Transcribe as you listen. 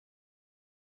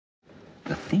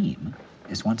The theme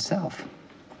is oneself.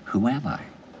 Who am I?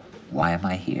 Why am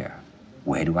I here?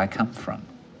 Where do I come from?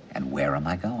 And where am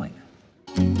I going?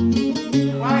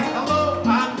 Why,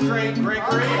 hello,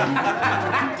 Gregory.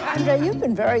 Andre, you've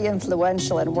been very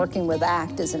influential in working with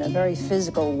actors in a very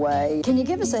physical way. Can you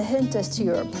give us a hint as to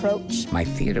your approach? My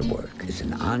theater work is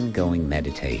an ongoing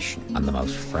meditation on the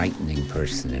most frightening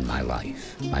person in my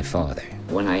life, my father.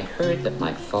 When I heard that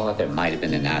my father might have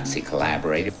been a Nazi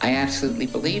collaborator, I absolutely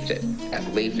believed it. I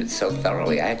believed it so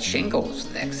thoroughly I had shingles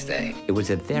the next day. It was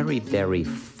a very, very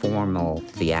formal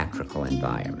theatrical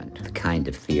environment, the kind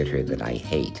of theater that I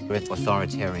hate. With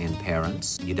authoritarian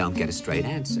parents, you don't get a straight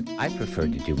answer. I prefer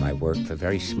to do my work for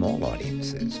very small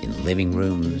audiences, in living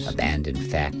rooms, abandoned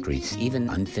factories, even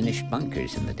unfinished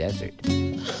bunkers in the desert.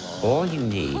 All you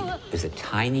need is a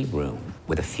tiny room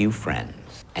with a few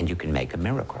friends, and you can make a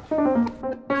miracle.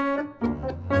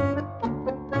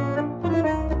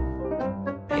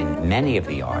 In many of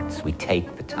the arts, we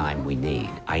take the time we need.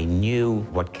 I knew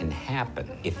what can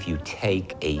happen if you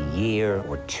take a year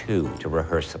or two to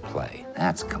rehearse a play.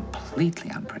 That's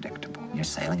completely unpredictable. You're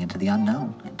sailing into the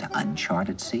unknown, into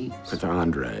uncharted seas. Mr.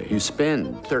 Andre, you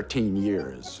spend 13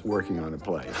 years working on a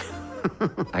play.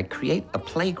 I create a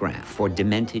playground for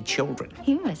demented children.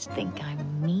 You must think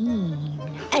I'm mean.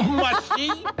 Oh, must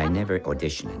she? I never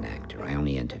audition an actor, I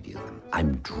only interview them.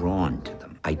 I'm drawn to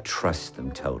them. I trust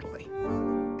them totally.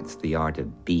 It's the art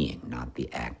of being, not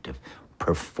the act of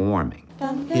performing.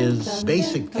 His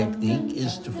basic technique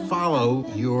is to follow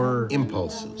your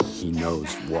impulses. He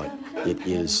knows what it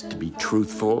is to be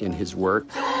truthful in his work.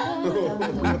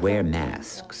 We wear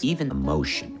masks. Even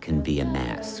emotion can be a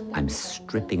mask. I'm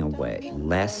stripping away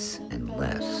less and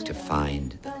less to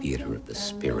find the theater of the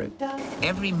spirit.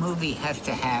 Every movie has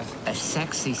to have a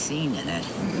sexy scene in it.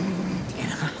 You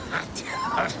know,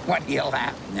 what are you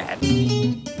laughing at?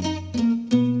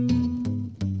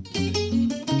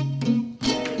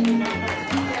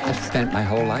 I've spent my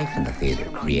whole life in the theater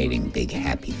creating big,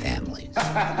 happy families.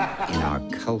 In our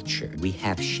culture, we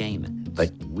have shamans,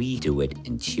 but we do it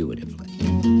intuitively.